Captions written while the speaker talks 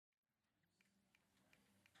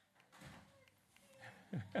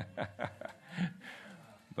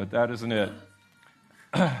But that isn't it.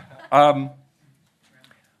 I've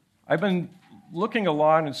been looking a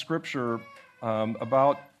lot in Scripture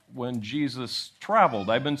about when Jesus traveled.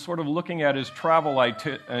 I've been sort of looking at his travel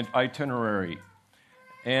itinerary.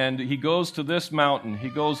 And he goes to this mountain, he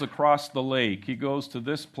goes across the lake, he goes to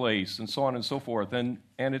this place, and so on and so forth. And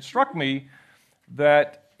it struck me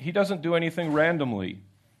that he doesn't do anything randomly,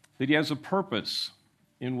 that he has a purpose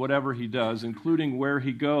in whatever he does, including where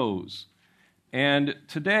he goes. And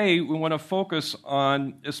today we want to focus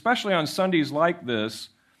on, especially on Sundays like this,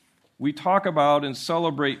 we talk about and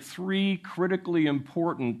celebrate three critically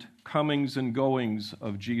important comings and goings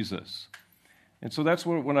of Jesus. And so that's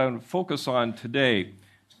what I want to focus on today.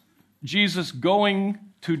 Jesus going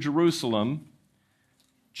to Jerusalem,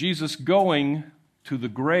 Jesus going to the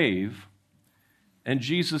grave, and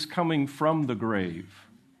Jesus coming from the grave.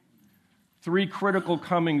 Three critical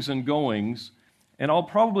comings and goings, and I'll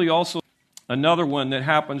probably also another one that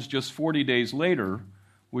happens just 40 days later,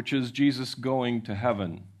 which is Jesus going to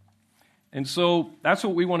heaven. And so that's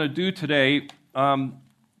what we want to do today,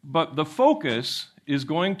 but the focus is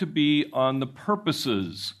going to be on the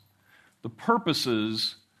purposes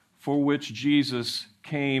for which Jesus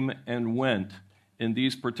came and went in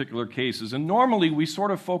these particular cases. And normally we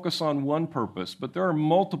sort of focus on one purpose, but there are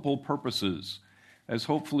multiple purposes, as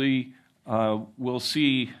hopefully we'll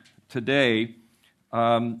see today.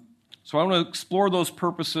 So I want to explore those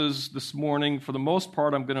purposes this morning. For the most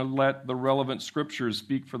part, I'm going to let the relevant scriptures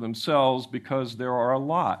speak for themselves because there are a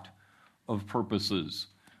lot of purposes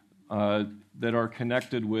that are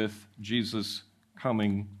connected with Jesus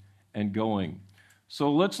coming and going.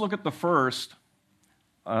 So let's look at the first,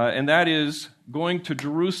 and that is going to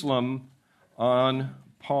Jerusalem on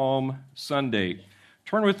Palm Sunday.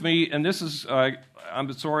 Turn with me, and this is,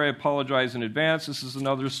 I'm sorry, I apologize in advance, this is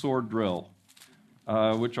another sword drill,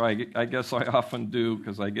 which I guess I often do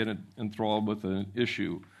because I get enthralled with an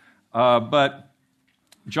issue. But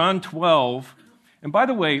John 12, and by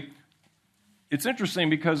the way, it's interesting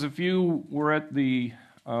because if you were at the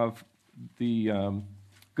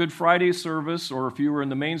Good Friday service, or if you were in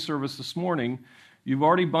the main service this morning, you've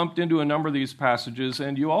already bumped into a number of these passages,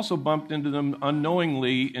 and you also bumped into them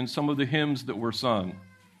unknowingly in some of the hymns that were sung.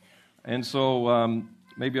 And so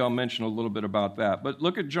maybe I'll mention a little bit about that. But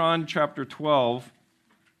look at John chapter 12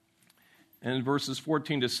 and verses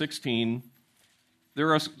 14 to 16.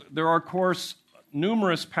 There are, of course,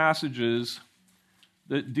 numerous passages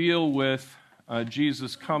that deal with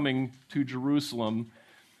Jesus coming to Jerusalem.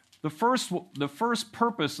 The first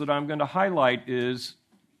purpose that I'm going to highlight is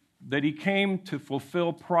that he came to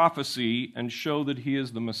fulfill prophecy and show that he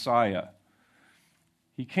is the Messiah.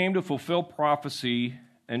 He came to fulfill prophecy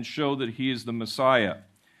and show that he is the Messiah.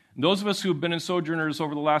 And those of us who have been in Sojourners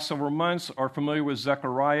over the last several months are familiar with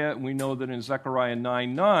Zechariah, and we know that in Zechariah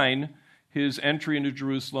 9:9, his entry into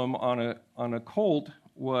Jerusalem on a colt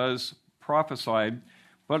was prophesied.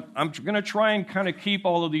 But I'm going to try and kind of keep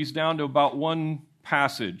all of these down to about one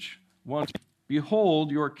passage.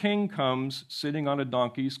 Behold, your king comes sitting on a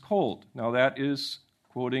donkey's colt. Now that is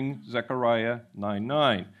quoting Zechariah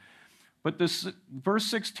 9:9. But this verse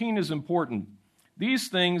 16 is important. These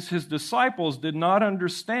things his disciples did not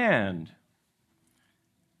understand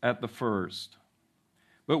at the first.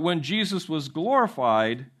 But when Jesus was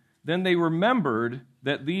glorified, then they remembered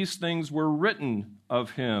that these things were written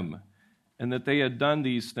of him, and that they had done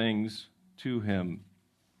these things to him.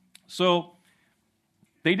 So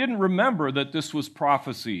they didn't remember that this was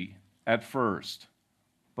prophecy at first,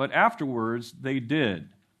 but afterwards they did.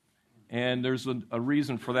 And there's a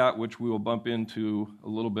reason for that, which we will bump into a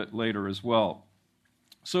little bit later as well.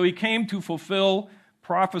 So he came to fulfill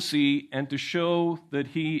prophecy and to show that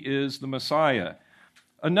he is the Messiah.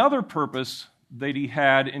 Another purpose that he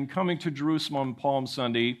had in coming to Jerusalem on Palm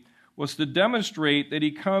Sunday was to demonstrate that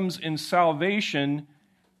he comes in salvation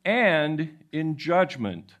and in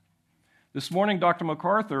judgment. This morning, Dr.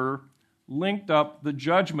 MacArthur linked up the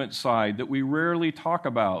judgment side that we rarely talk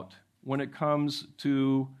about when it comes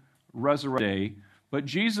to Resurrection Day, but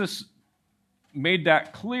Jesus made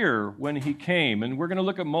that clear when he came. And we're going to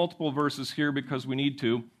look at multiple verses here because we need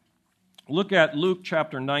to. Look at Luke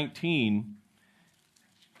chapter 19.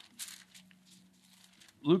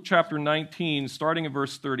 Luke chapter 19, starting in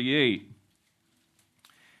verse 38.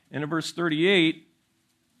 And in verse 38,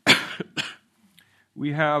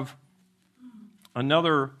 we have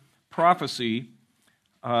another prophecy,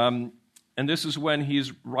 and this is when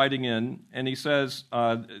he's writing in, and he says,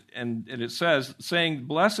 and it says, saying,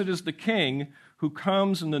 "Blessed is the King who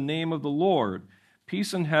comes in the name of the Lord,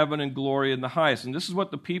 peace in heaven and glory in the highest." And this is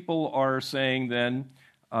what the people are saying then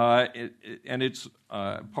and it's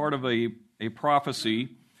part of a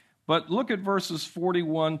prophecy. But look at verses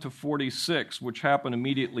 41 to 46, which happen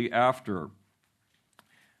immediately after.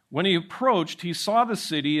 When he approached, he saw the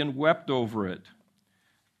city and wept over it,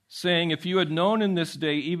 saying, "If you had known in this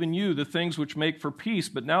day, even you, the things which make for peace,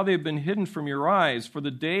 but now they have been hidden from your eyes, for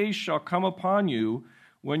the days shall come upon you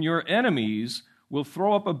when your enemies will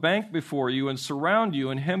throw up a bank before you and surround you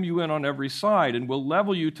and hem you in on every side, and will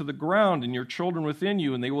level you to the ground and your children within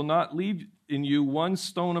you, and they will not leave in you one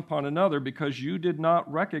stone upon another, because you did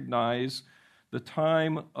not recognize the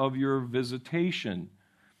time of your visitation."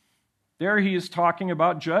 There he is talking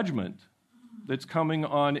about judgment that's coming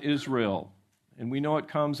on Israel. And we know it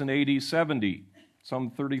comes in AD 70,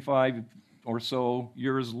 some 35 or so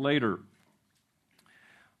years later.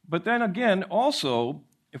 But then again, also,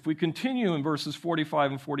 if we continue in verses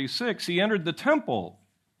 45 and 46, he entered the temple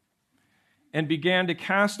and began to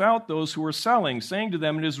cast out those who were selling, saying to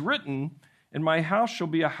them, "It is written, 'And my house shall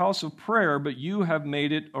be a house of prayer,' but you have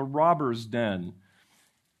made it a robber's den."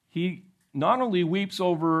 He not only weeps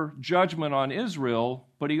over judgment on Israel,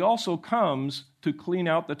 but he also comes to clean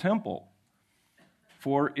out the temple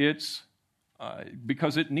for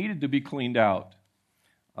because it needed to be cleaned out.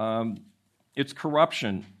 Its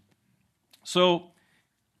corruption. So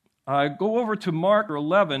go over to Mark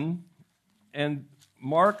 11, and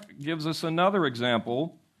Mark gives us another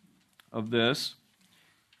example of this.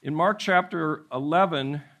 In Mark chapter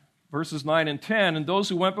 11, verses 9 and 10, "And those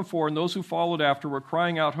who went before and those who followed after were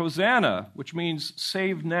crying out, 'Hosanna,' which means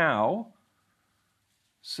save now.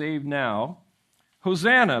 Save now.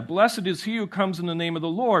 Hosanna, blessed is he who comes in the name of the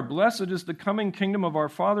Lord. Blessed is the coming kingdom of our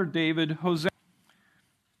father David. Hosanna."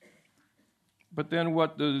 But then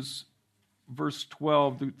what does verse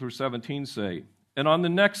 12 through 17 say? "And on the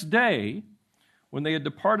next day, when they had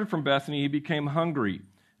departed from Bethany, he became hungry.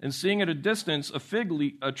 And seeing at a distance a fig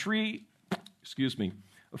tree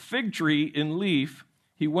in leaf,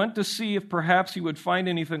 he went to see if perhaps he would find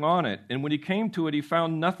anything on it. And when he came to it, he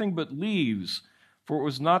found nothing but leaves, for it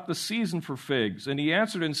was not the season for figs. And he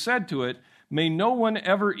answered and said to it, 'May no one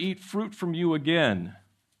ever eat fruit from you again.'"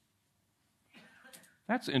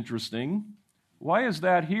 That's interesting. Why is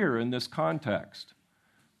that here in this context?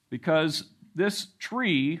 Because this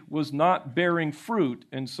tree was not bearing fruit,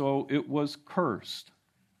 and so it was cursed.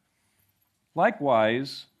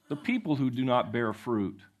 Likewise, the people who do not bear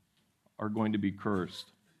fruit are going to be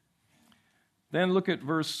cursed. Then look at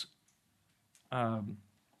verses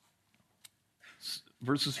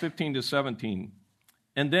 15 to 17.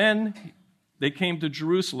 "And then they came to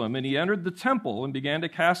Jerusalem, and he entered the temple and began to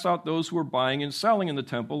cast out those who were buying and selling in the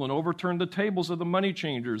temple, and overturned the tables of the money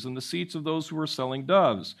changers and the seats of those who were selling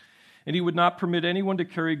doves. And he would not permit anyone to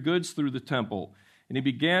carry goods through the temple. And he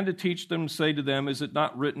began to teach them, say to them, 'Is it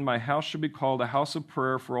not written, my house shall be called a house of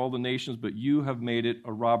prayer for all the nations, but you have made it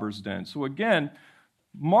a robber's den?'" So again,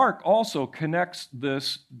 Mark also connects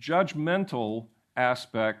this judgmental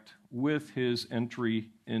aspect with his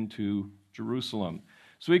entry into Jerusalem.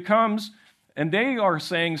 So he comes, and they are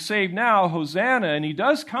saying, "Save now, Hosanna," and he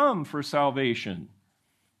does come for salvation,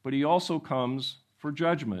 but he also comes for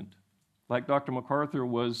judgment, like Dr. MacArthur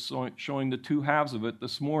was showing the two halves of it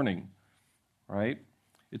this morning. Right?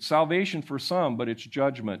 It's salvation for some, but it's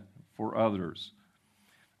judgment for others.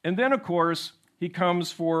 And then, of course, he comes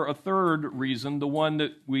for a third reason, the one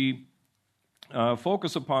that we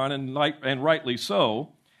focus upon, and rightly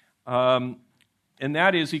so, and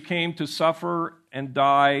that is he came to suffer and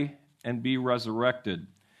die and be resurrected.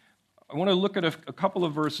 I want to look at a couple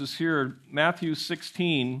of verses here. Matthew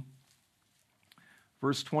 16,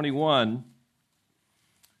 verse 21.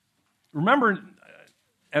 Remember,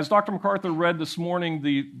 as Dr. MacArthur read this morning,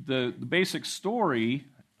 the basic story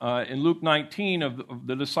in Luke 19 of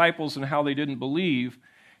the disciples and how they didn't believe,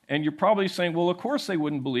 and you're probably saying, well, of course they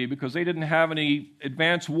wouldn't believe because they didn't have any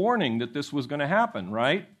advance warning that this was going to happen,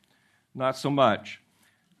 right? Not so much.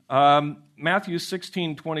 Matthew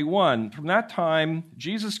 16:21, "From that time,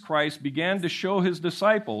 Jesus Christ began to show his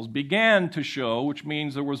disciples," which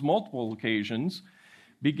means there was multiple occasions,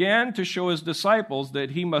 began to show his disciples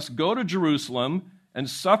that he must go to Jerusalem and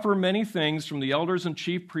suffer many things from the elders and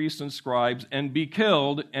chief priests and scribes, and be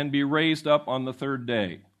killed and be raised up on the third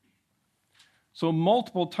day. So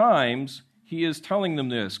multiple times he is telling them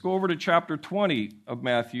this. Go over to chapter 20 of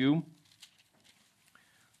Matthew,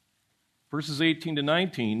 verses 18 to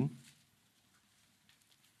 19.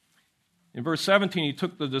 In verse 17, he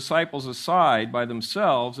took the disciples aside by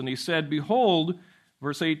themselves, and he said, "Behold,"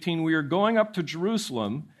 verse 18, "we are going up to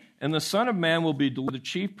Jerusalem, and the Son of Man will be delivered to the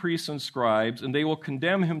chief priests and scribes, and they will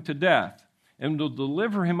condemn him to death, and will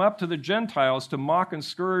deliver him up to the Gentiles to mock and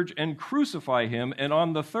scourge and crucify him, and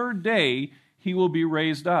on the third day he will be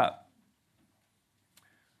raised up.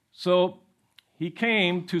 So he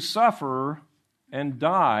came to suffer and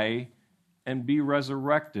die and be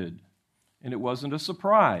resurrected. And it wasn't a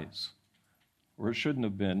surprise, or it shouldn't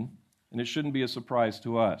have been, and it shouldn't be a surprise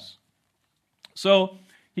to us. So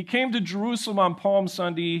he came to Jerusalem on Palm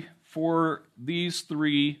Sunday for these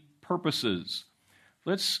three purposes.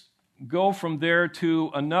 Let's go from there to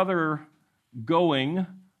another going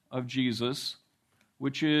of Jesus,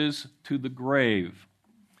 which is to the grave.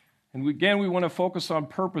 And again, we want to focus on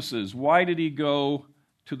purposes. Why did he go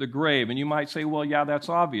to the grave? And you might say, well, yeah, that's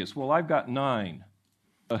obvious. Well, I've got 9.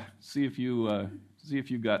 See if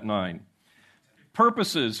you got 9.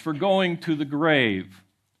 Purposes for going to the grave.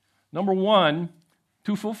 Number 1,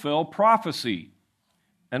 to fulfill prophecy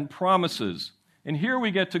and promises. And here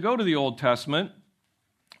we get to go to the Old Testament.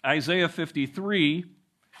 Isaiah 53,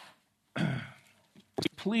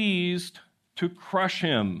 pleased to crush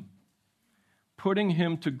him, putting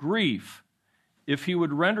him to grief, if he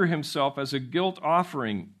would render himself as a guilt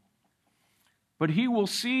offering. But he will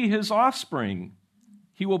see his offspring.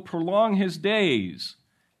 He will prolong his days,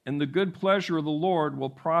 and the good pleasure of the Lord will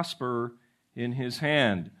prosper in his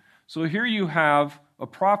hand. So here you have a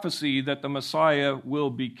prophecy that the Messiah will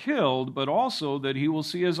be killed, but also that he will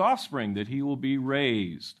see his offspring, that he will be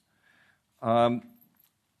raised. Now,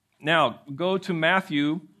 go to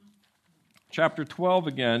Matthew chapter 12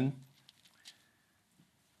 again,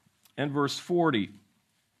 and verse 40.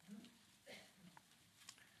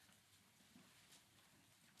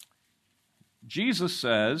 Jesus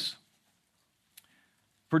says,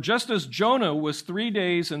 "For just as Jonah was 3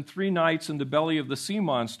 days and 3 nights in the belly of the sea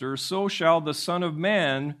monster, so shall the Son of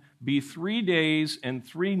Man be 3 days and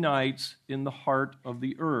 3 nights in the heart of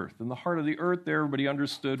the earth." And the heart of the earth there, everybody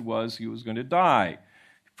understood, was he was going to die.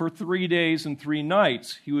 For 3 days and 3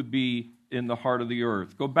 nights, he would be in the heart of the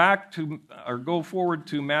earth. Go forward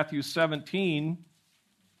to Matthew 17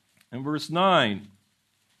 and verse 9.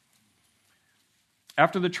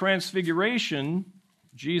 After the transfiguration,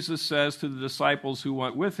 Jesus says to the disciples who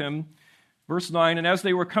went with him, verse 9, "And as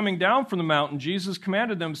they were coming down from the mountain, Jesus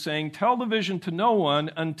commanded them, saying, 'Tell the vision to no one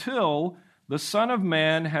until the Son of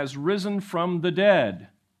Man has risen from the dead.'"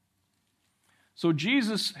 So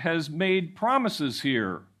Jesus has made promises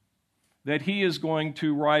here that he is going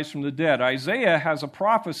to rise from the dead. Isaiah has a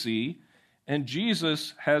prophecy, and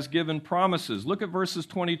Jesus has given promises. Look at verses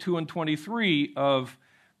 22 and 23 of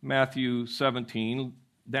Matthew 17,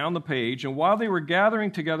 down the page. "And while they were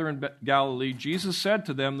gathering together in Galilee, Jesus said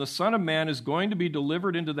to them, 'The Son of Man is going to be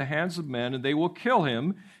delivered into the hands of men, and they will kill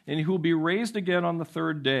him, and he will be raised again on the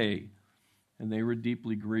third day.' And they were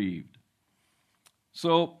deeply grieved."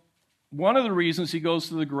 So one of the reasons he goes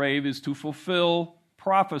to the grave is to fulfill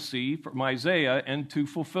prophecy from Isaiah and to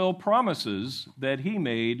fulfill promises that he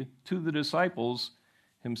made to the disciples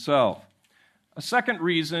himself. A second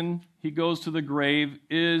reason he goes to the grave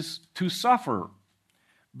is to suffer.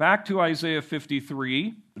 Back to Isaiah 53.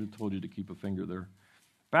 I would have told you to keep a finger there.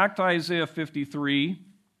 Back to Isaiah 53,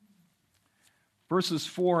 verses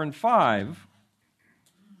 4 and 5.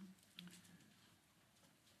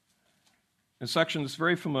 A section that's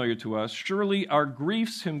very familiar to us. "Surely our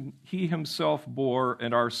griefs he himself bore,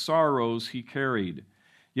 and our sorrows he carried.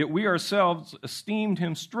 Yet we ourselves esteemed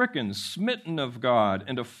him stricken, smitten of God,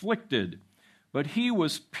 and afflicted. But he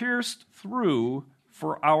was pierced through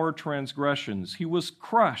for our transgressions. He was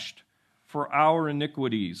crushed for our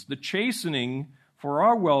iniquities. The chastening for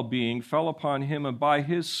our well-being fell upon him, and by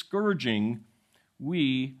his scourging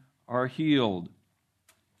we are healed."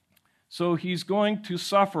 So he's going to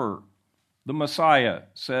suffer, the Messiah,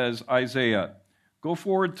 says Isaiah. Go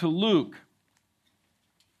forward to Luke.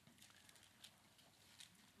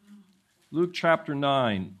 Luke chapter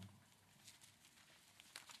 9.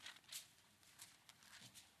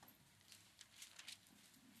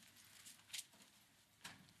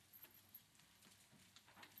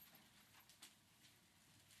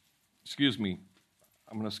 Excuse me,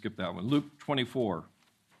 I'm going to skip that one. Luke 24.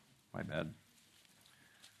 My bad.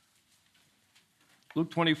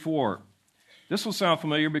 Luke 24. This will sound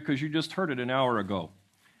familiar because you just heard it an hour ago.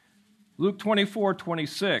 Luke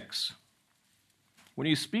 24:26. When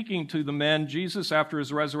he's speaking to the men, Jesus, after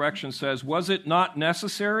his resurrection, says, "Was it not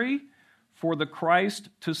necessary for the Christ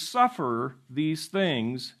to suffer these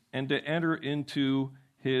things and to enter into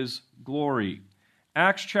his glory?"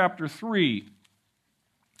 Acts chapter 3.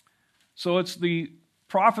 So it's the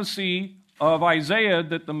prophecy of Isaiah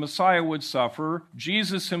that the Messiah would suffer.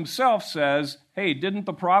 Jesus himself says, hey, didn't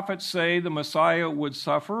the prophets say the Messiah would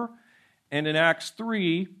suffer? And in Acts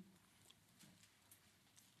 3,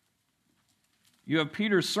 you have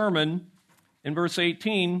Peter's sermon in verse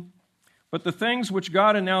 18, but the things which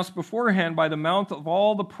God announced beforehand by the mouth of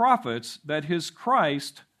all the prophets that his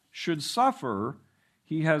Christ should suffer,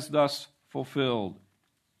 he has thus fulfilled.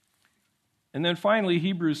 And then finally,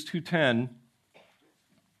 Hebrews 2:10,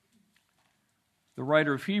 the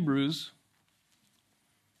writer of Hebrews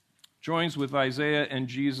joins with Isaiah and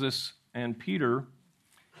Jesus and Peter.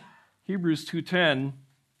 Hebrews 2:10,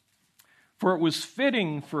 for it was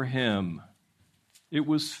fitting for him,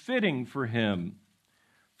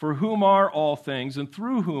 for whom are all things, and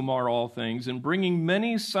through whom are all things, in bringing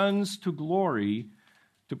many sons to glory,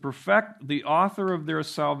 to perfect the author of their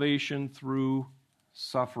salvation through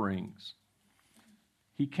sufferings.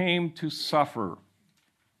 He came to suffer.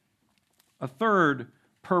 A third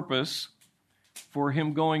purpose for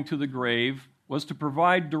him going to the grave was to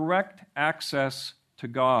provide direct access to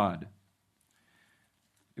God.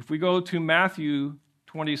 If we go to Matthew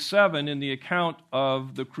 27 in the account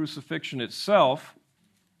of the crucifixion itself,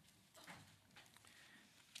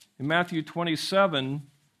 in Matthew 27,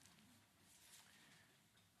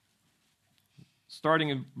 starting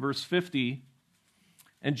in verse 50,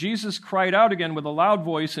 and Jesus cried out again with a loud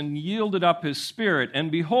voice and yielded up his spirit.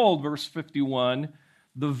 And behold, verse 51,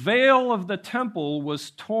 the veil of the temple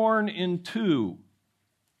was torn in two.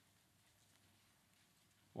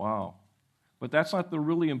 Wow. But that's not the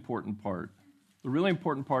really important part. The really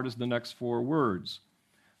important part is the next four words.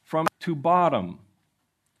 From to bottom.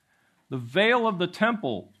 The veil of the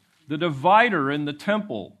temple, the divider in the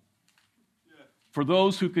temple, for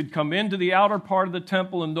those who could come into the outer part of the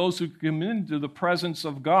temple and those who could come into the presence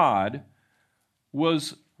of God,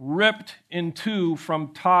 was ripped in two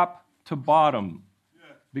from top to bottom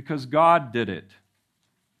because God did it,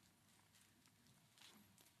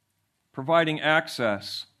 providing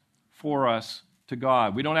access for us to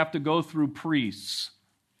God. We don't have to go through priests.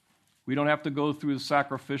 We don't have to go through the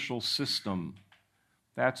sacrificial system.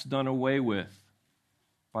 That's done away with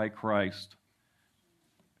by Christ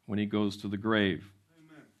when he goes to the grave.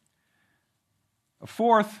 Amen. A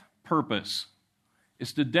fourth purpose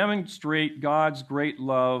is to demonstrate God's great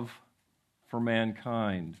love for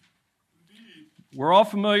mankind. Indeed. We're all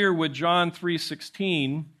familiar with John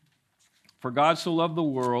 3:16, for God so loved the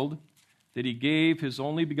world that he gave his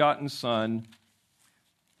only begotten Son,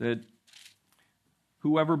 that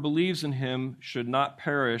whoever believes in him should not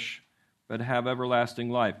perish but have everlasting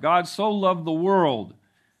life. God so loved the world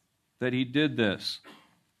that he did this.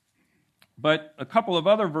 But a couple of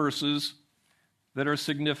other verses that are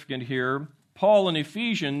significant here. Paul in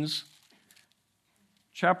Ephesians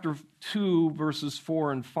chapter 2, verses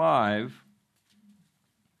 4 and 5.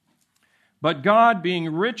 But God,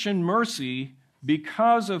 being rich in mercy,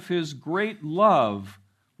 because of his great love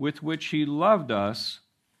with which he loved us,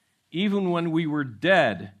 even when we were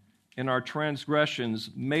dead in our transgressions,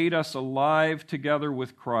 made us alive together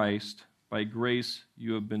with Christ. By grace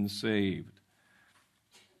you have been saved.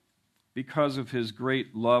 Because of his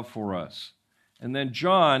great love for us. And then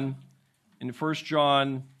John, in 1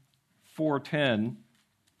 John 4:10,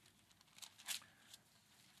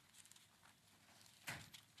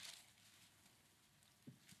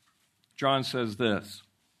 John says this,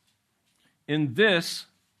 in this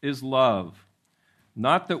is love,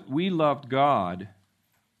 not that we loved God,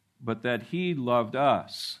 but that he loved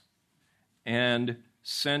us and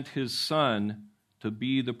sent his Son to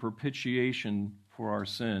be the propitiation for our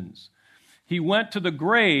sins. He went to the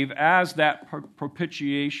grave as that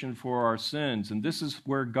propitiation for our sins, and this is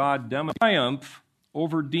where God demonstrates triumph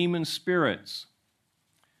over demon spirits.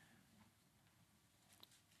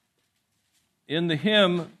 In the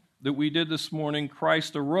hymn that we did this morning,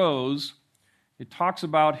 Christ Arose, it talks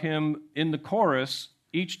about him in the chorus.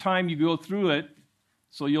 Each time you go through it,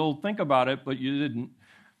 so you'll think about it, but you didn't.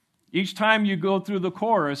 Each time you go through the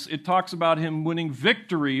chorus, it talks about him winning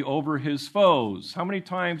victory over his foes. How many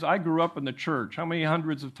times, I grew up in the church, how many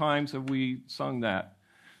hundreds of times have we sung that?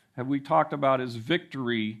 Have we talked about his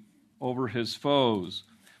victory over his foes?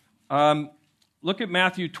 Look at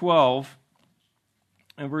Matthew 12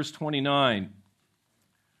 and verse 29.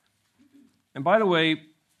 And by the way,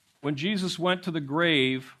 when Jesus went to the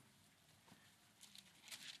grave,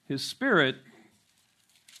 his spirit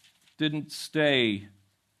didn't stay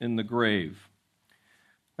in the grave.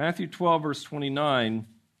 Matthew 12, verse 29,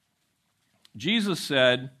 Jesus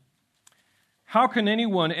said, how can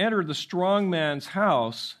anyone enter the strong man's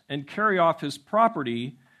house and carry off his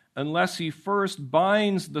property unless he first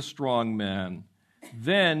binds the strong man?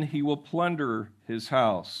 Then he will plunder his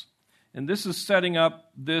house. And this is setting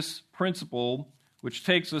up this principle, which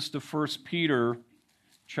takes us to 1 Peter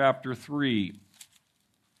chapter 3.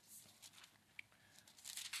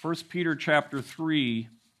 1 Peter chapter 3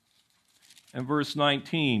 and verse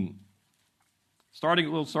 19. Starting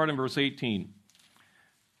in verse 18.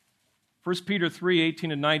 1 Peter 3,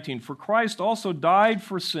 18 and 19. For Christ also died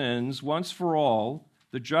for sins once for all,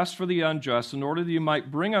 the just for the unjust, in order that you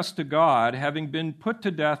might bring us to God, having been put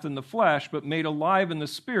to death in the flesh, but made alive in the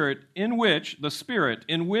Spirit, in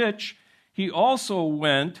which he also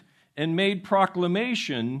went and made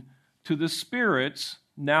proclamation to the spirits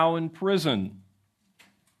now in prison.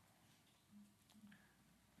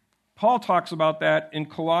 Paul talks about that in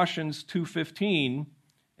Colossians 2:15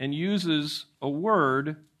 and uses a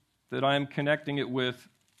word that I'm connecting it with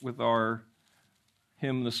our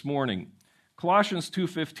hymn this morning. Colossians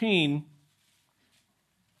 2:15,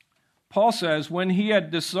 Paul says, when he had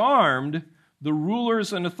disarmed the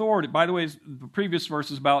rulers and authority. By the way, the previous verse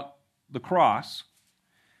is about the cross.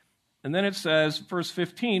 And then it says, verse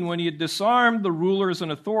 15, when he had disarmed the rulers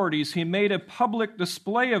and authorities, he made a public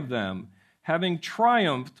display of them, having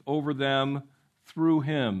triumphed over them through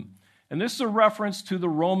him. And this is a reference to the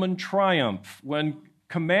Roman triumph. When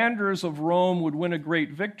commanders of Rome would win a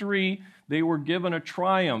great victory, they were given a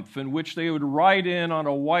triumph in which they would ride in on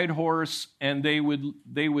a white horse and they would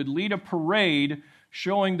lead a parade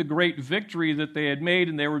showing the great victory that they had made,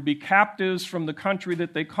 and there would be captives from the country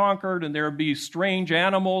that they conquered, and there would be strange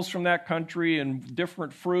animals from that country and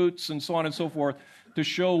different fruits and so on and so forth to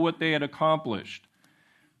show what they had accomplished.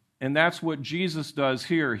 And that's what Jesus does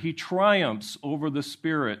here. He triumphs over the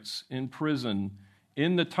spirits in prison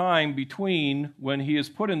in the time between when he is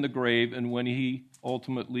put in the grave and when he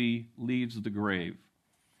ultimately leaves the grave.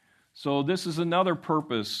 So this is another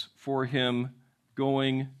purpose for him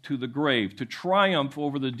going to the grave, to triumph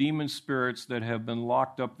over the demon spirits that have been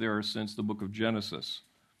locked up there since the book of Genesis,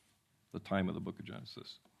 the time of the book of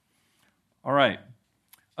Genesis. All right.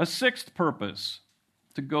 A sixth purpose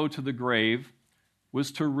to go to the grave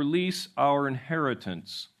was to release our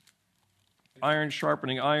inheritance. Iron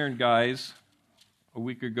sharpening iron, guys. A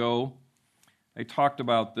week ago, I talked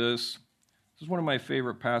about this. This is one of my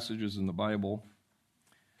favorite passages in the Bible.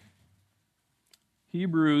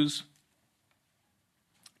 Hebrews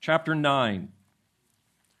chapter 9,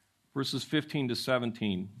 verses 15 to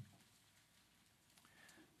 17.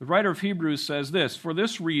 The writer of Hebrews says this, for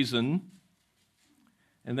this reason,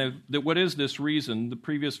 and that what is this reason? The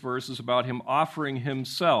previous verse is about him offering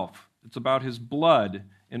himself. It's about his blood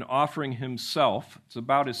in offering himself. It's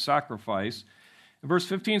about his sacrifice. Verse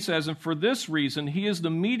 15 says, and for this reason he is the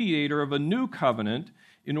mediator of a new covenant,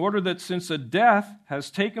 in order that since a death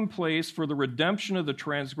has taken place for the redemption of the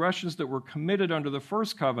transgressions that were committed under the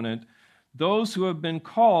first covenant, those who have been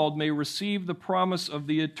called may receive the promise of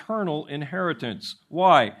the eternal inheritance.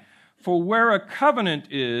 Why? For where a covenant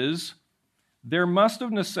is, there must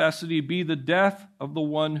of necessity be the death of the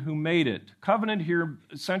one who made it. Covenant here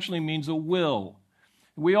essentially means a will.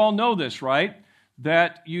 We all know this, right?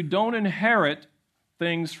 That you don't inherit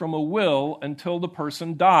things from a will until the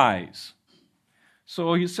person dies.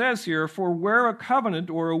 So he says here, for where a covenant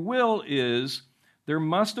or a will is, there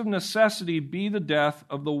must of necessity be the death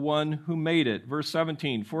of the one who made it. Verse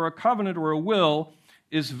 17, for a covenant or a will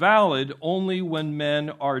is valid only when men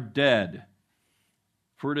are dead,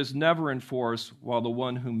 for it is never in force while the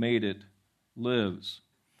one who made it lives.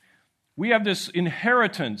 We have this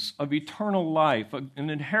inheritance of eternal life, an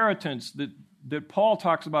inheritance that Paul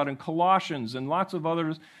talks about in Colossians and lots of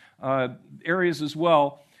other areas as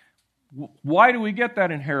well. Why do we get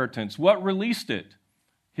that inheritance? What released it?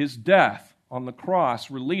 His death on the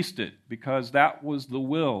cross released it, because that was the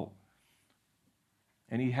will.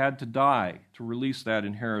 And he had to die to release that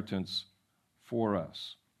inheritance for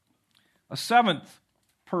us. A seventh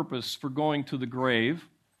purpose for going to the grave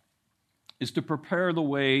is to prepare the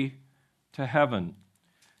way to heaven.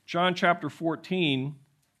 John chapter 14.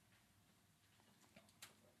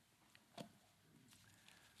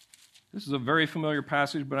 This is a very familiar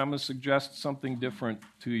passage, but I'm going to suggest something different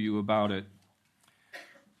to you about it.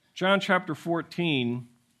 John chapter 14,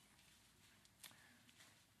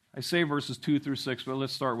 I say verses 2 through 6, but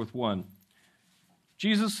let's start with 1.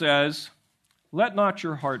 Jesus says, let not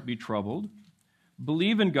your heart be troubled.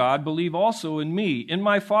 Believe in God, believe also in me. In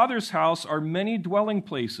my Father's house are many dwelling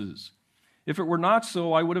places. If it were not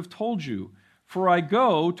so, I would have told you, for I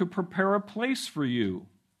go to prepare a place for you.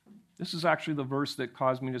 This is actually the verse that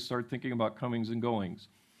caused me to start thinking about comings and goings.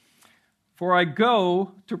 For I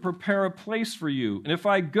go to prepare a place for you. And if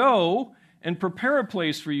I go and prepare a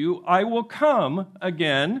place for you, I will come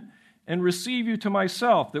again and receive you to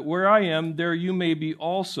myself, that where I am, there you may be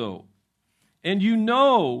also. And you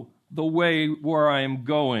know the way where I am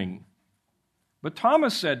going. But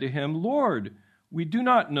Thomas said to him, Lord, "We do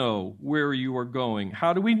not know where you are going.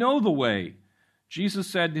 How do we know the way?" Jesus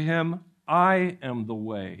said to him, "I am the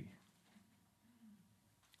way,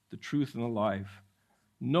 the truth, and the life.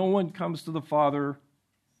 No one comes to the Father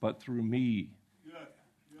but through me."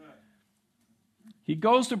 He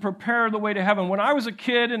goes to prepare the way to heaven. When I was a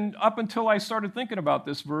kid, and up until I started thinking about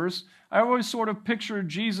this verse, I always sort of pictured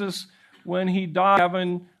Jesus when he died in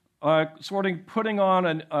heaven, sort of putting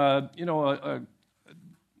on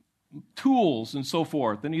tools and so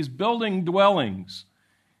forth, and he's building dwellings,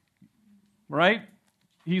 right?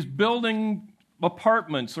 He's building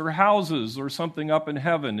apartments or houses or something up in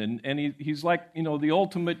heaven, and he's like, the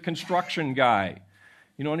ultimate construction guy.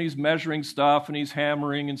 And he's measuring stuff and he's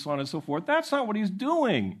hammering and so on and so forth. That's not what he's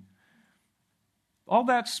doing. All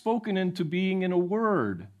that's spoken into being in a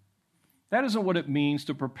word. That isn't what it means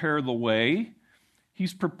to prepare the way.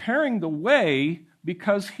 He's preparing the way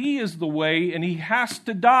because he is the way and he has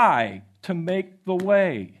to die to make the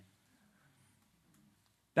way.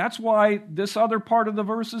 That's why this other part of the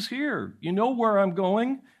verse is here. You know where I'm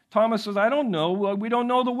going? Thomas says, "I don't know. Well, we don't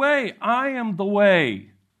know the way. I am the way.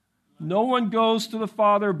 No one goes to the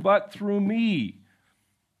Father but through me."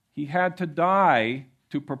 He had to die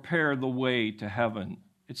to prepare the way to heaven.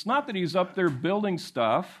 It's not that he's up there building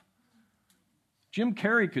stuff. Jim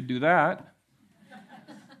Carrey could do that.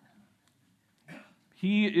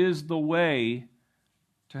 He is the way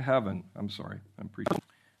to heaven. I'm sorry, I'm preaching.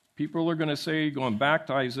 People are going to say, going back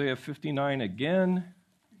to Isaiah 59 again.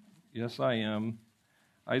 Yes, I am.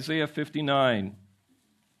 Isaiah 59.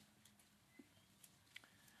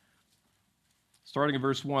 Starting in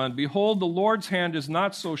verse 1, "Behold, the Lord's hand is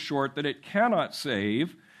not so short that it cannot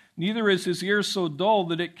save, neither is his ear so dull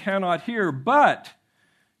that it cannot hear. But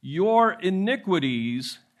your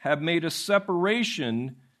iniquities have made a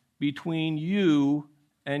separation between you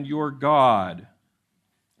and your God,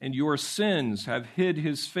 and your sins have hid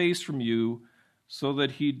his face from you so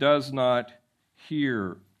that he does not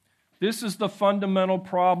hear." This is the fundamental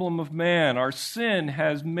problem of man. Our sin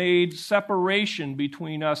has made separation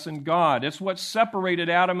between us and God. It's what separated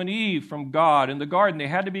Adam and Eve from God in the garden. They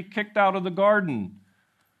had to be kicked out of the garden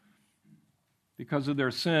because of their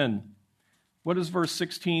sin. What does verse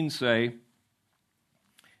 16 say?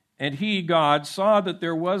 "And he, God, saw that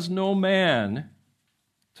there was no man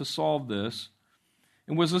to solve this,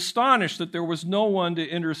 and was astonished that there was no one to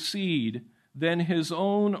intercede. Then his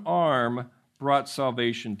own arm brought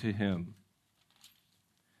salvation to him."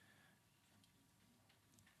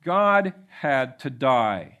 God had to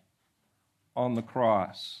die on the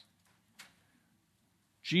cross.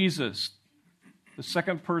 Jesus, the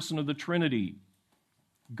second person of the Trinity,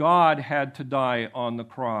 God had to die on the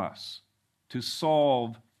cross to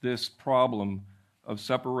solve this problem of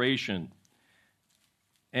separation.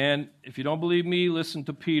 And if you don't believe me, listen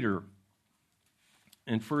to Peter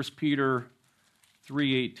in 1 Peter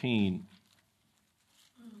 3:18.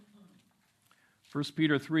 1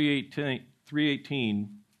 Peter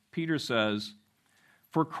 3:18, Peter says,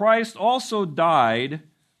 "For Christ also died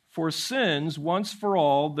for sins once for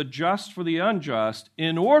all, the just for the unjust,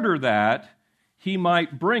 in order that he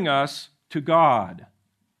might bring us to God."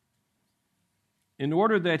 In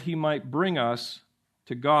order that he might bring us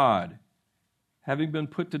to God, having been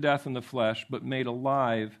put to death in the flesh, but made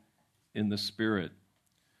alive in the Spirit.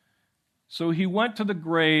 So he went to the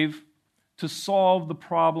grave to solve the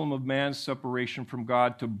problem of man's separation from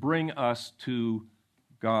God, to bring us to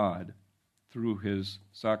God through his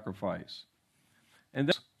sacrifice. And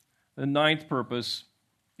then the ninth purpose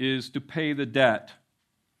is to pay the debt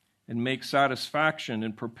and make satisfaction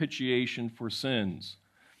and propitiation for sins.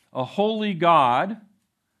 A holy God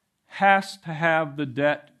has to have the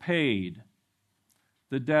debt paid,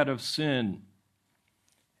 the debt of sin.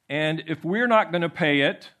 And if we're not going to pay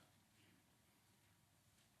it,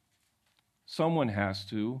 someone has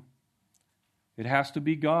to. It has to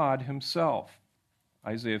be God himself.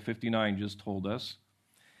 Isaiah 59 just told us.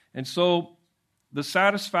 And so the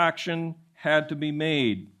satisfaction had to be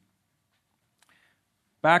made.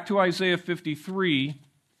 Back to Isaiah 53,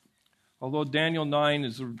 although Daniel 9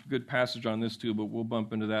 is a good passage on this too, but we'll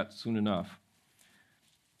bump into that soon enough.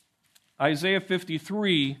 Isaiah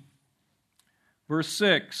 53, verse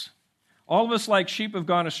 6. "All of us like sheep have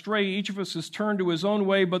gone astray, each of us has turned to his own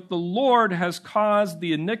way, but the Lord has caused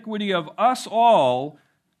the iniquity of us all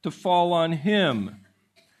to fall on him."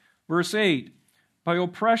 Verse 8, "By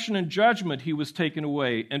oppression and judgment he was taken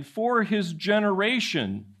away, and for his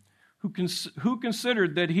generation, who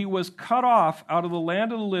considered that he was cut off out of the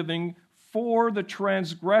land of the living for the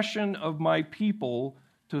transgression of my people,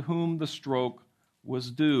 to whom the stroke was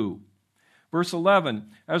due." Verse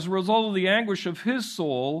 11, "As a result of the anguish of his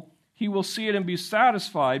soul, he will see it and be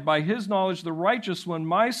satisfied. By his knowledge, the righteous one,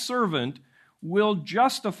 my servant, will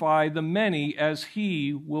justify the many as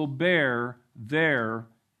he will bear their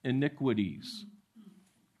iniquities.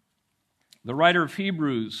 The writer of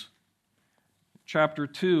Hebrews, chapter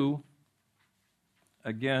 2,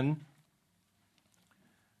 again,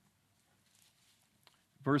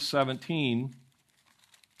 verse 17.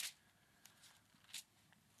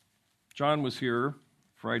 John was here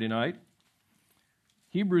Friday night.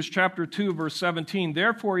 Hebrews chapter 2, verse 17.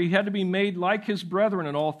 Therefore he had to be made like his brethren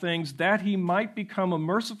in all things, that he might become a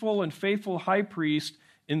merciful and faithful high priest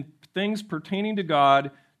in things pertaining to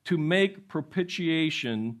God, to make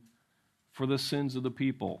propitiation for the sins of the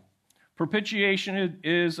people. Propitiation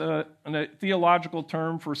is a theological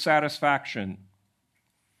term for satisfaction.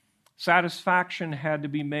 Satisfaction had to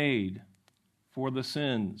be made for the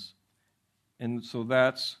sins. And so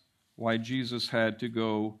that's why Jesus had to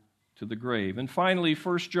go to the grave. And finally,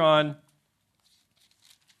 1 John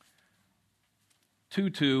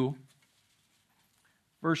 2:2.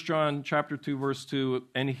 1 John chapter 2, verse 2,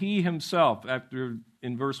 and he himself, after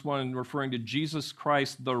in verse 1 referring to Jesus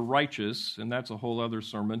Christ the righteous, and that's a whole other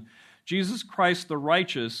sermon, Jesus Christ the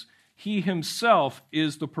righteous, he himself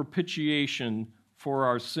is the propitiation for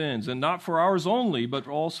our sins, and not for ours only, but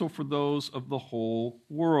also for those of the whole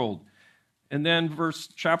world. And then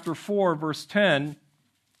chapter 4, verse 10,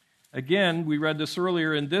 again, we read this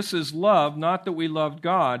earlier, and this is love, not that we loved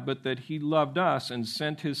God, but that he loved us and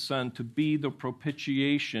sent his Son to be the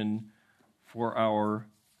propitiation for our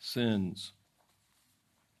sins.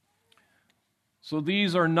 So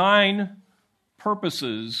these are 9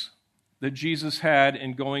 purposes that Jesus had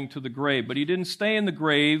in going to the grave. But he didn't stay in the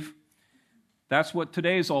grave. That's what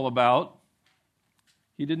today's all about.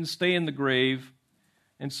 He didn't stay in the grave.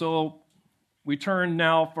 And so we turn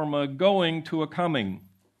now from a going to a coming.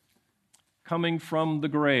 Coming from the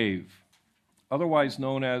grave, otherwise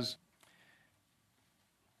known as,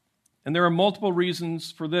 and there are multiple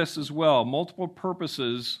reasons for this as well, multiple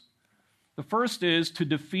purposes. The first is to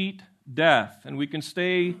defeat death, and we can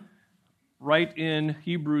stay right in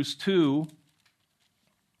Hebrews 2,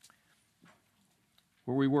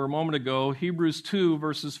 where we were a moment ago, Hebrews 2,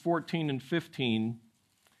 verses 14 and 15.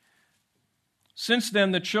 Since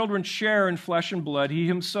then the children share in flesh and blood, he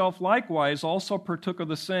himself likewise also partook of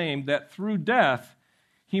the same, that through death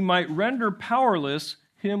he might render powerless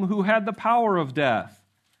him who had the power of death,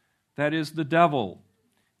 that is, the devil,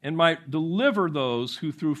 and might deliver those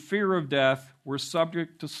who through fear of death were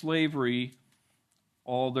subject to slavery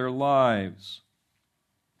all their lives.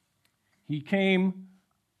 He came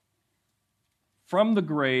from the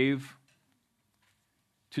grave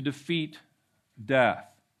to defeat death.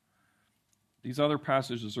 These other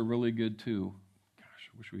passages are really good too. Gosh,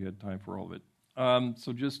 I wish we had time for all of it.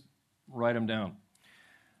 So just write them down.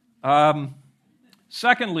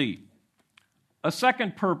 Secondly, a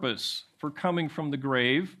second purpose for coming from the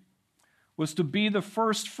grave was to be the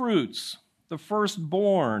first fruits, the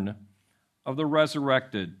firstborn of the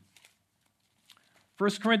resurrected. 1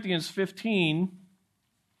 Corinthians 15,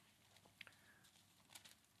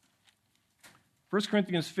 1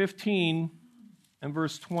 Corinthians 15 and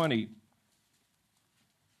verse 20.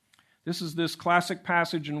 This is this classic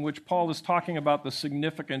passage in which Paul is talking about the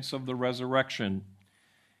significance of the resurrection.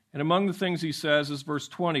 And among the things he says is verse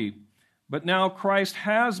 20, but now Christ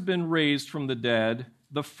has been raised from the dead,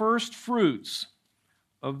 the first fruits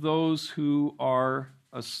of those who are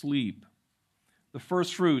asleep. The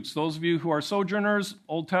first fruits. Those of you who are sojourners,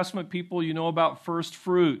 Old Testament people, you know about first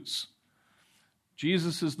fruits.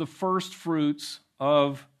 Jesus is the first fruits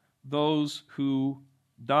of those who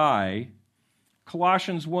die.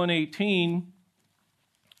 Colossians 1:18,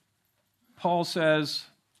 Paul says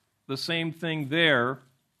the same thing there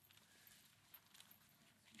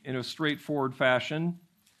in a straightforward fashion.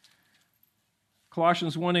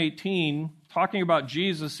 Colossians 1:18, talking about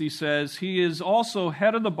Jesus, he says, he is also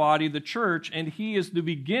head of the body, the church, and he is the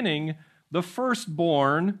beginning, the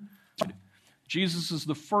firstborn. Jesus is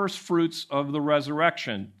the first fruits of the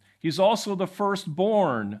resurrection. He's also the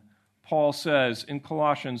firstborn, Paul says in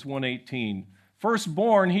Colossians 1:18.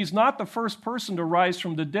 Firstborn, he's not the first person to rise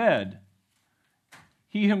from the dead.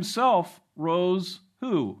 He himself rose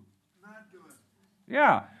who? Not good.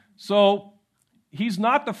 Yeah. So he's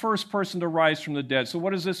not the first person to rise from the dead. So what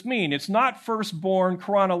does this mean? It's not firstborn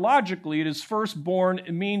chronologically. It is firstborn.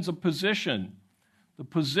 It means a position. The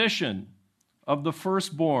position of the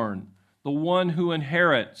firstborn, the one who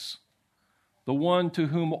inherits, the one to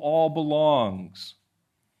whom all belongs.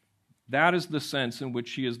 That is the sense in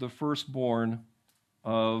which he is the firstborn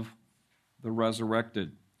of the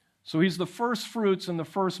resurrected. So he's the first fruits and the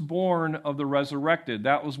firstborn of the resurrected.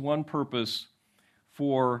 That was one purpose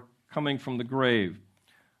for coming from the grave.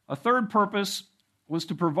 A third purpose was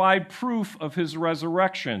to provide proof of his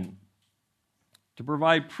resurrection. To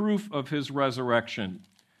provide proof of his resurrection.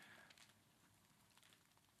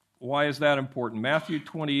 Why is that important? Matthew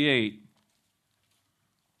 28.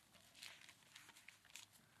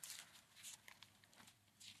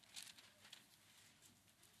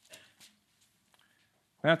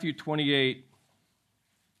 Matthew 28.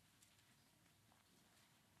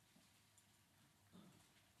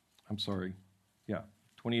 I'm sorry. Yeah,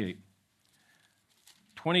 28.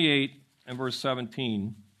 28 and verse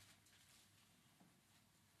 17.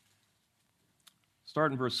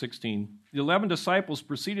 Start in verse 16. The 11 disciples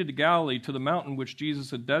proceeded to Galilee to the mountain which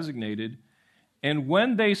Jesus had designated, and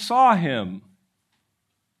when they saw him,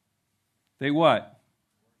 they what?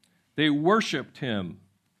 They worshiped him.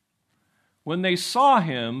 When they saw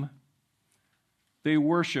him, they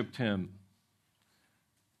worshiped him.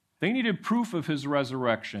 They needed proof of his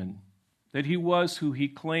resurrection, that he was who he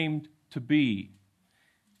claimed to be.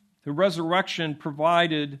 The resurrection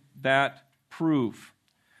provided that proof.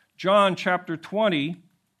 John chapter 20,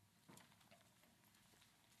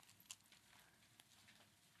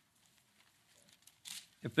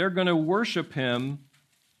 if they're going to worship him,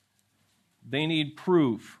 they need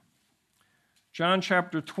proof. John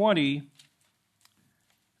chapter 20,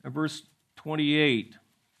 and verse 28.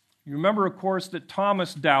 You remember, of course, that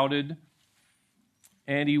Thomas doubted,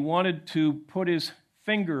 and he wanted to put his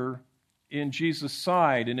finger in Jesus'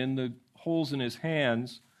 side and in the holes in his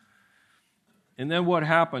hands. And then what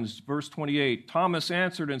happens? Verse 28, Thomas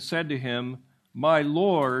answered and said to him, "My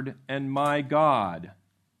Lord and my God."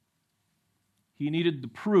 He needed the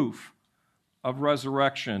proof of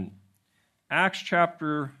resurrection. Acts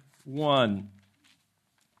chapter 1,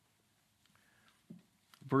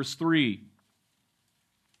 verse 3.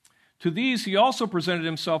 To these he also presented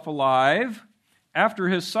himself alive after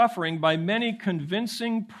his suffering by many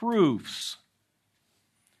convincing proofs.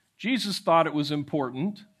 Jesus thought it was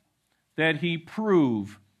important that he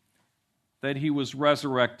prove that he was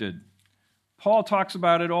resurrected. Paul talks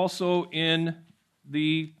about it also in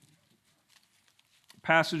the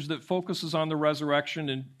passage that focuses on the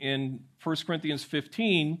resurrection in 1 Corinthians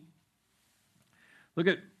 15. Look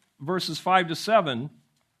at verses 5 to 7.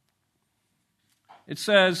 It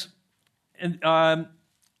says,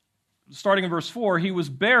 starting in verse 4, he was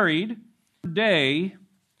buried day,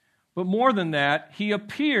 but more than that, he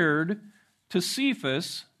appeared to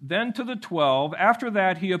Cephas, then to the 12. After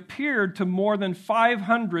that, he appeared to more than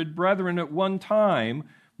 500 brethren at one time,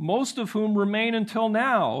 most of whom remain until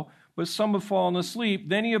now, but some have fallen asleep.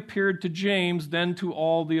 Then he appeared to James, then to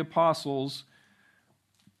all the apostles.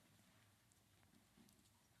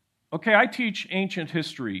 Okay, I teach ancient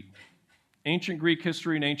history, ancient Greek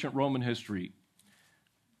history and ancient Roman history.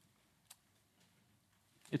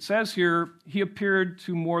 It says here, he appeared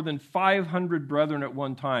to more than 500 brethren at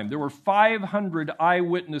one time. There were 500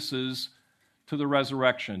 eyewitnesses to the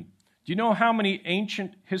resurrection. Do you know how many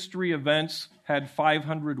ancient history events had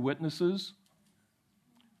 500 witnesses?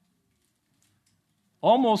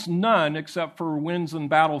 Almost none except for wins and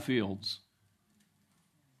battlefields.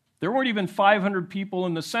 There weren't even 500 people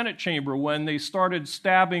in the Senate chamber when they started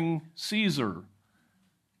stabbing Caesar.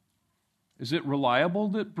 Is it reliable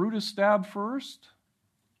that Brutus stabbed first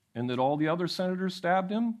and that all the other senators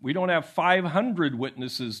stabbed him? We don't have 500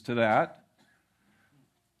 witnesses to that.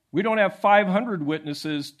 We don't have 500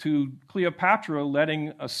 witnesses to Cleopatra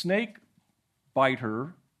letting a snake bite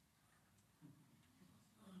her.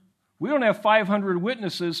 We don't have 500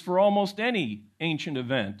 witnesses for almost any ancient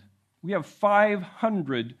event. We have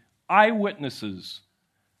 500 eyewitnesses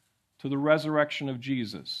to the resurrection of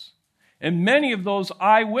Jesus. And many of those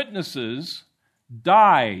eyewitnesses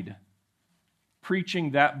died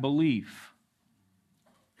preaching that belief.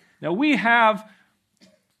 Now, we have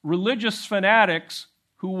religious fanatics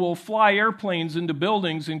who will fly airplanes into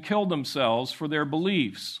buildings and kill themselves for their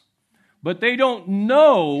beliefs, but they don't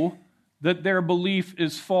know that their belief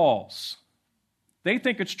is false. They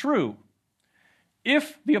think it's true.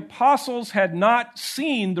 If the apostles had not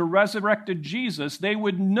seen the resurrected Jesus, they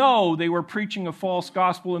would know they were preaching a false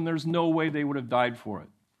gospel, and there's no way they would have died for it.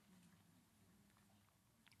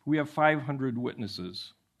 We have 500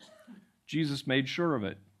 witnesses. Jesus made sure of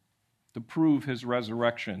it to prove his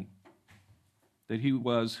resurrection, that he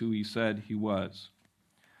was who he said he was.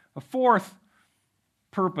 A fourth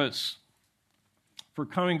purpose for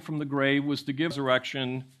coming from the grave was to give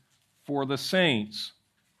resurrection for the saints.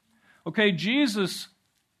 Okay, Jesus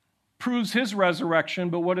proves his resurrection,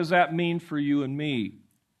 but what does that mean for you and me?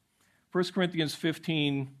 1 Corinthians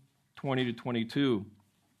 15, 20 to 22.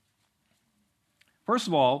 First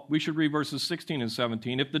of all, we should read verses 16 and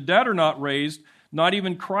 17. If the dead are not raised, not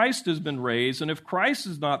even Christ has been raised. And if Christ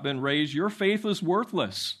has not been raised, your faith is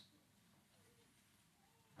worthless.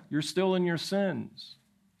 You're still in your sins.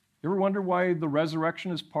 You ever wonder why the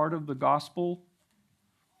resurrection is part of the gospel?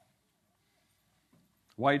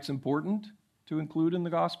 Why it's important to include in the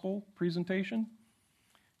gospel presentation?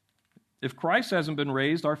 If Christ hasn't been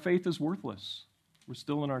raised, our faith is worthless. We're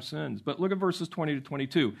still in our sins. But look at verses 20 to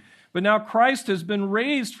 22. But now Christ has been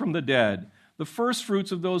raised from the dead, the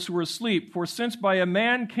firstfruits of those who were asleep. For since by a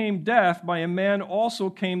man came death, by a man also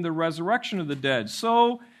came the resurrection of the dead.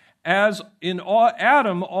 So as in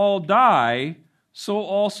Adam all die, so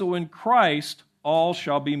also in Christ all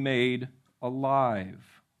shall be made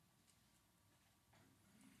alive.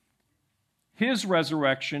 His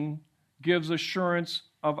resurrection gives assurance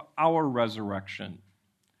of our resurrection,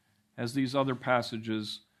 as these other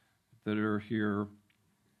passages that are here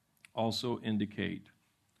also indicate.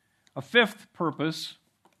 A fifth purpose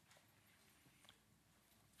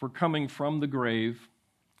for coming from the grave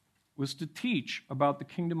was to teach about the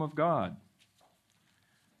kingdom of God.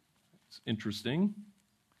 It's interesting.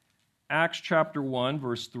 Acts chapter 1,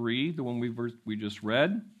 verse 3, the one we just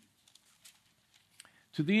read.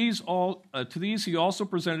 To these he also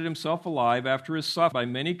presented himself alive after his suffering by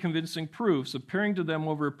many convincing proofs, appearing to them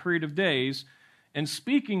over a period of days, and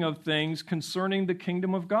speaking of things concerning the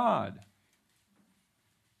kingdom of God.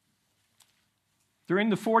 During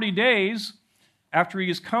the 40 days, after he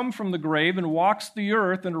has come from the grave and walks the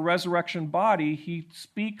earth in a resurrection body, he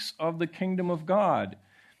speaks of the kingdom of God.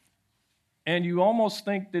 And you almost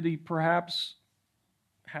think that he perhaps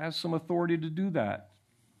has some authority to do that,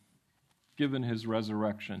 given his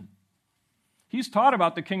resurrection. He's taught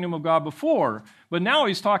about the kingdom of God before, but now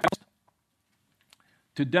he's talking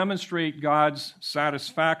to demonstrate God's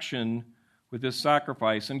satisfaction with his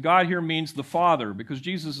sacrifice. And God here means the Father, because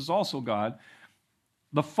Jesus is also God.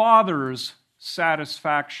 The Father's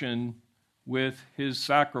satisfaction with his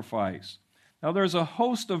sacrifice. Now there's a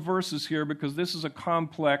host of verses here because this is a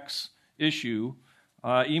complex issue.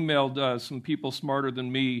 Emailed some people smarter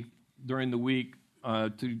than me during the week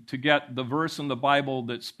to get the verse in the Bible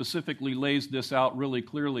that specifically lays this out really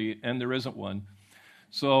clearly, and there isn't one.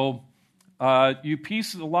 So you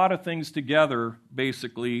piece a lot of things together,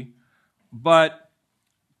 basically, but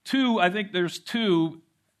I think there's two,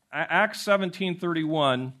 Acts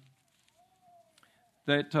 17:31,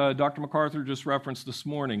 that Dr. MacArthur just referenced this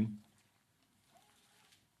morning,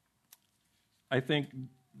 I think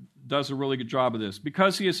does a really good job of this.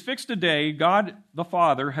 Because he has fixed a day, God the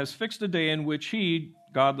Father has fixed a day in which he,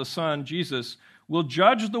 God the Son, Jesus, will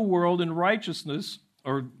judge the world in righteousness,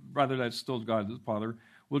 or rather that's still God the Father,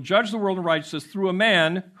 will judge the world in righteousness through a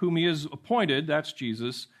man whom he has appointed, that's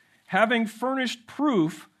Jesus, having furnished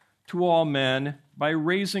proof to all men by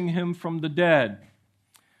raising him from the dead.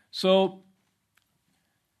 So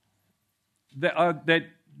that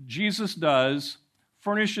Jesus does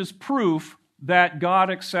furnishes proof that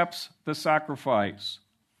God accepts the sacrifice.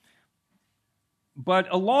 But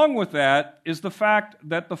along with that is the fact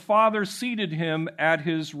that the Father seated him at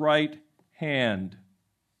his right hand.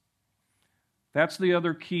 That's the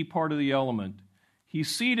other key part of the element. He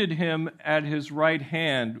seated him at his right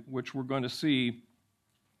hand, which we're going to see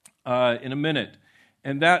in a minute.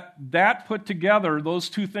 And that put together, those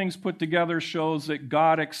two things put together, shows that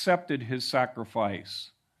God accepted his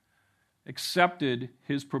sacrifice, accepted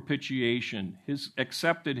his propitiation,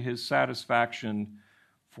 accepted his satisfaction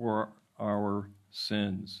for our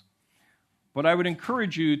sins. But I would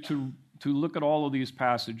encourage you to look at all of these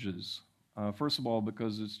passages. First of all,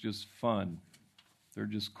 because it's just fun. They're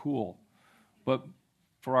just cool. But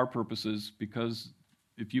for our purposes, because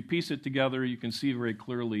if you piece it together, you can see very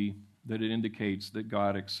clearly that it indicates that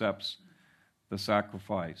God accepts the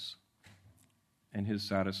sacrifice and his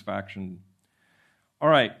satisfaction. All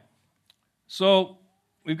right, so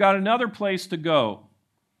we've got another place to go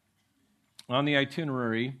on the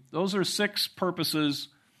itinerary. Those are 6 purposes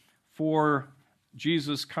for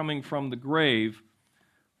Jesus coming from the grave.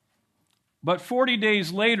 But 40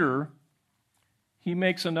 days later, he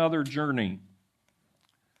makes another journey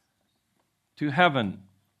to heaven,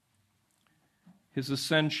 his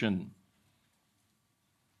ascension.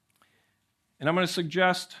 And I'm going to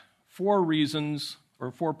suggest 4 reasons,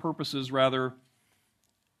 or 4 purposes rather,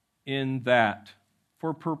 in that.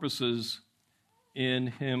 4 purposes in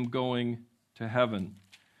him going to heaven.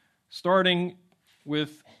 Starting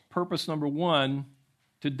with purpose number 1,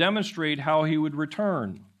 to demonstrate how he would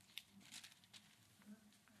return.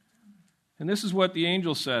 And this is what the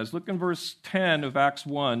angel says. Look in verse 10 of Acts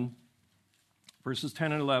 1. verses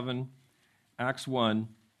 10 and 11, Acts 1.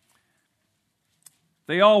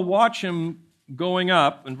 They all watch him going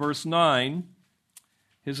up, in verse 9,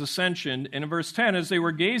 his ascension. And in verse 10, as they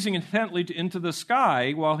were gazing intently into the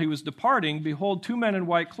sky while he was departing, behold, 2 men in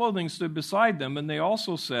white clothing stood beside them, and they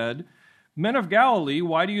also said, Men of Galilee,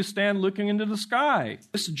 why do you stand looking into the sky?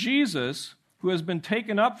 This Jesus, who has been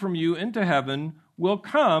taken up from you into heaven, will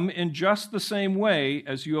come in just the same way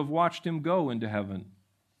as you have watched him go into heaven.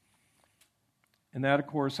 And that, of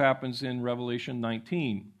course, happens in Revelation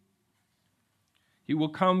 19. He will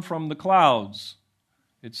come from the clouds,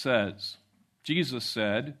 it says. Jesus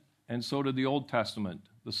said, and so did the Old Testament,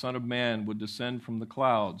 the Son of Man would descend from the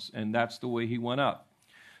clouds, and that's the way he went up.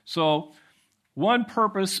 So, one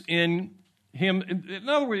purpose in him, in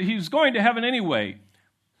other words, he's going to heaven anyway,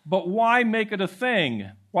 but why make it a thing?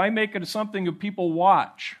 Why make it something that people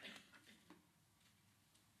watch?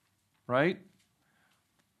 Right?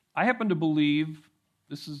 I happen to believe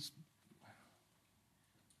that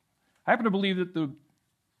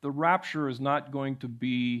the rapture is not going to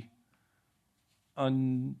be,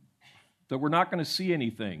 that we're not going to see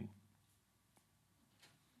anything.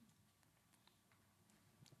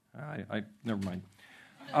 Never mind.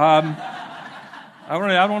 I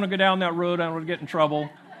don't want to go down that road. I don't want to get in trouble.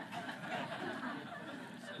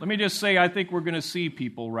 Let me just say, I think we're going to see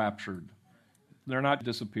people raptured. They're not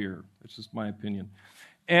disappear. It's just my opinion.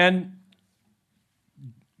 And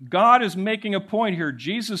God is making a point here.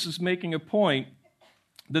 Jesus is making a point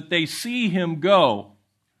that they see him go.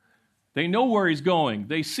 They know where he's going.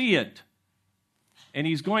 They see it. And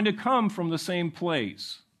he's going to come from the same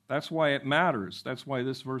place. That's why it matters. That's why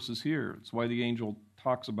this verse is here. That's why the angel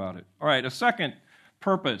talks about it. All right, a second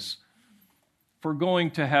purpose for going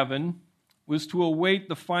to heaven was to await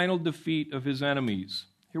the final defeat of his enemies.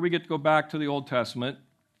 Here we get to go back to the Old Testament.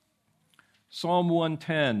 Psalm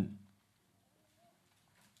 110.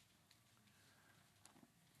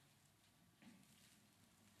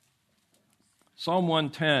 Psalm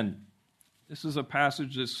 110. This is a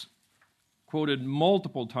passage that's quoted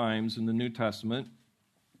multiple times in the New Testament.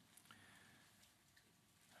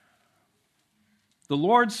 The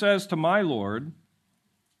Lord says to my Lord,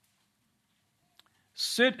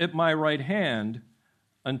 Sit at my right hand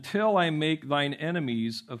until I make thine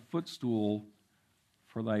enemies a footstool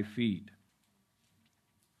for thy feet.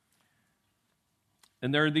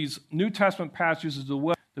 And there are these New Testament passages as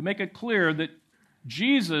well that make it clear that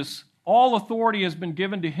Jesus, all authority has been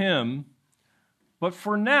given to him, but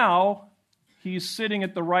for now, he's sitting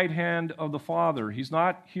at the right hand of the Father. He's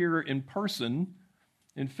not here in person,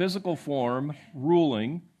 in physical form,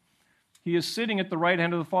 ruling. He is sitting at the right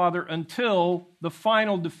hand of the Father until the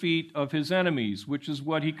final defeat of his enemies, which is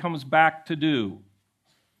what he comes back to do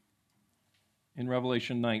in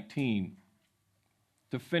Revelation 19,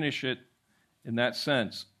 to finish it in that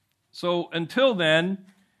sense. So until then,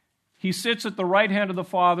 he sits at the right hand of the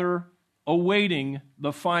Father, awaiting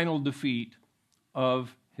the final defeat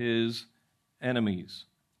of his enemies.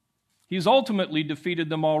 He's ultimately defeated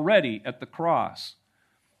them already at the cross,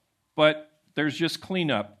 but there's just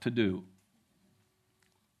cleanup to do.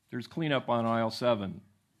 There's cleanup on aisle 7.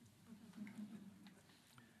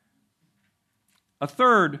 A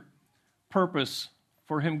third purpose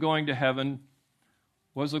for him going to heaven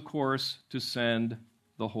was, of course, to send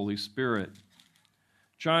the Holy Spirit.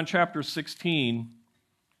 John chapter 16,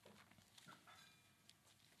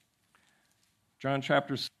 John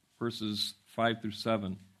chapter 6, verses 5 through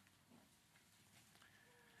 7.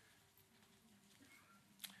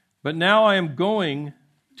 But now I am going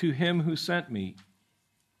to him who sent me.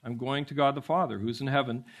 I'm going to God the Father, who's in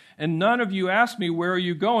heaven. And none of you ask me, where are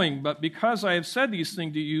you going? But because I have said these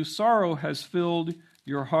things to you, sorrow has filled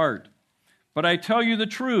your heart. But I tell you the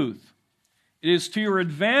truth. It is to your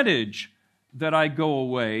advantage that I go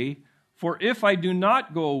away. For if I do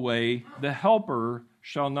not go away, the Helper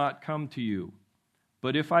shall not come to you.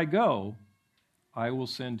 But if I go, I will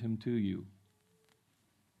send him to you.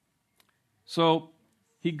 So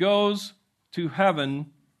he goes to heaven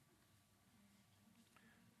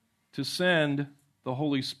to send the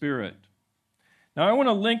Holy Spirit. Now, I want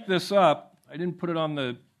to link this up. I didn't put it on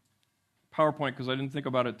the PowerPoint because I didn't think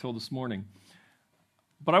about it till this morning.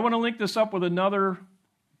 But I want to link this up with another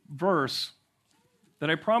verse that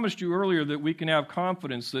I promised you earlier that we can have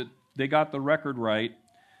confidence that they got the record right.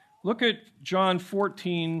 Look at John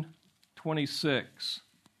 14:26.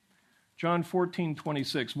 John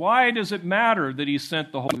 14:26. Why does it matter that he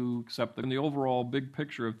sent the Holy Spirit, except in the overall big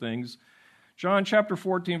picture of things? John chapter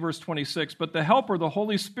 14, verse 26. But the Helper, the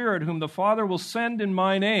Holy Spirit, whom the Father will send in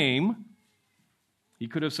my name, he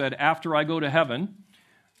could have said, after I go to heaven,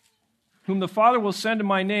 whom the Father will send in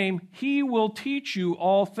my name, he will teach you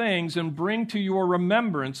all things and bring to your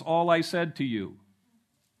remembrance all I said to you.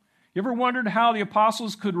 You ever wondered how the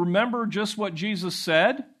apostles could remember just what Jesus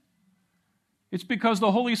said? It's because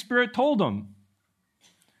the Holy Spirit told them.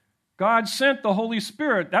 God sent the Holy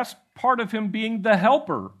Spirit. That's part of him being the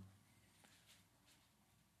helper.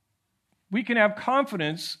 We can have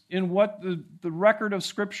confidence in what the record of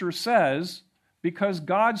Scripture says because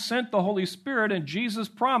God sent the Holy Spirit and Jesus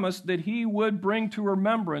promised that he would bring to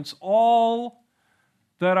remembrance all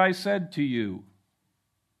that I said to you.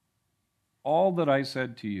 All that I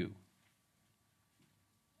said to you.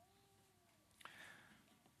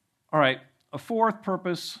 All right, a fourth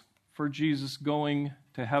purpose for Jesus going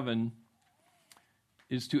to heaven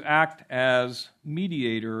is to act as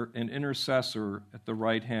mediator and intercessor at the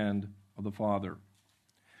right hand of the Father.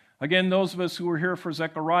 Again, those of us who were here for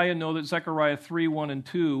Zechariah know that Zechariah 3, 1 and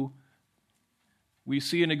 2, we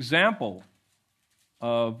see an example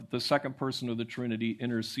of the second person of the Trinity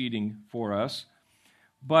interceding for us.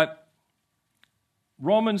 But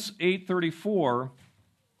Romans 8:34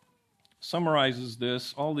 summarizes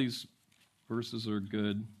this. All these verses are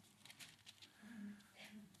good.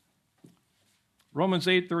 Romans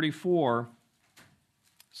 8:34,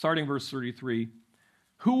 starting verse 33,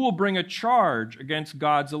 who will bring a charge against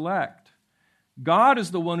God's elect? God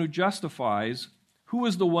is the one who justifies. Who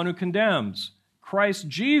is the one who condemns? Christ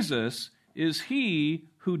Jesus is he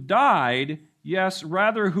who died, yes,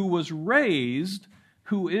 rather who was raised,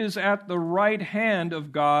 who is at the right hand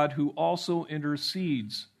of God, who also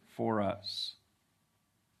intercedes for us.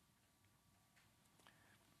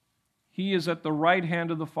 He is at the right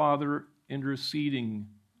hand of the Father interceding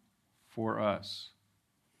for us.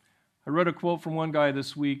 I read a quote from one guy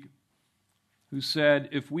this week who said,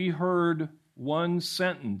 if we heard one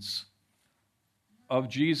sentence of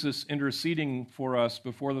Jesus interceding for us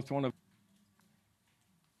before the throne of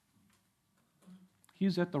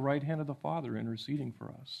He's at the right hand of the Father interceding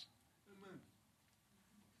for us. Amen.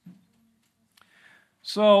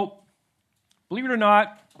 So, believe it or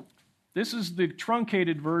not, this is the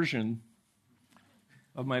truncated version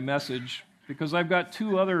of my message because I've got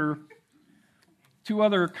two other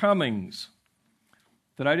comings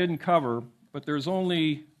that I didn't cover, but there's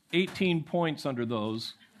only 18 points under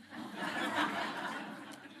those.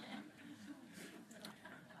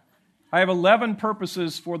 I have 11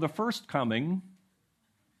 purposes for the first coming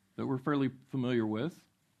that we're fairly familiar with,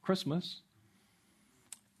 Christmas,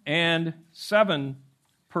 and 7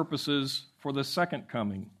 purposes for the second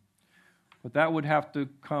coming. But that would have to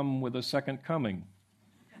come with a second coming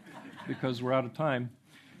because we're out of time.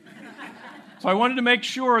 So I wanted to make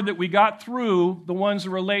sure that we got through the ones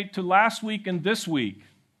that relate to last week and this week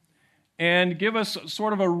and give us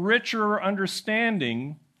sort of a richer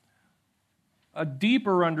understanding, a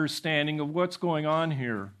deeper understanding of what's going on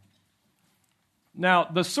here. Now,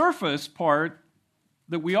 the surface part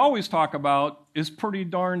that we always talk about is pretty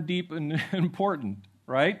darn deep and important,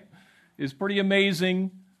 right? It's pretty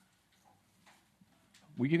amazing.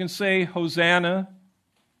 We can say Hosanna.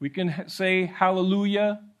 We can say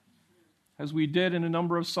Hallelujah, as we did in a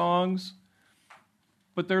number of songs.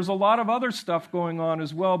 But there's a lot of other stuff going on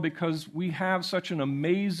as well because we have such an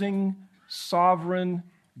amazing, sovereign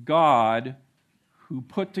God who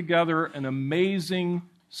put together an amazing,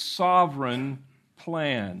 sovereign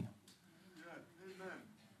plan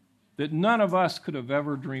that none of us could have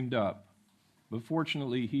ever dreamed up. But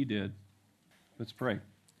fortunately, he did. Let's pray.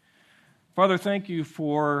 Father, thank you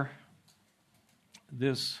for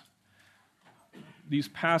these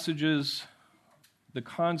passages, the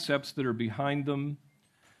concepts that are behind them.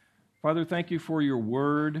 Father, thank you for your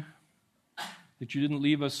word, that you didn't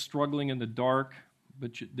leave us struggling in the dark,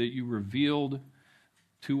 but that you revealed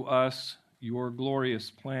to us your glorious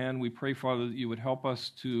plan. We pray, Father, that you would help us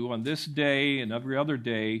to, on this day and every other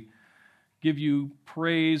day, give you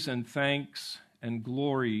praise and thanks and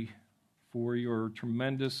glory for your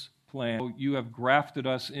tremendous plan. You have grafted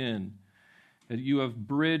us in, that you have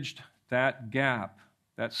bridged that gap,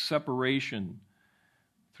 that separation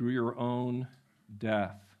through your own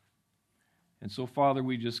death. And so, Father,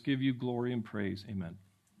 we just give you glory and praise. Amen.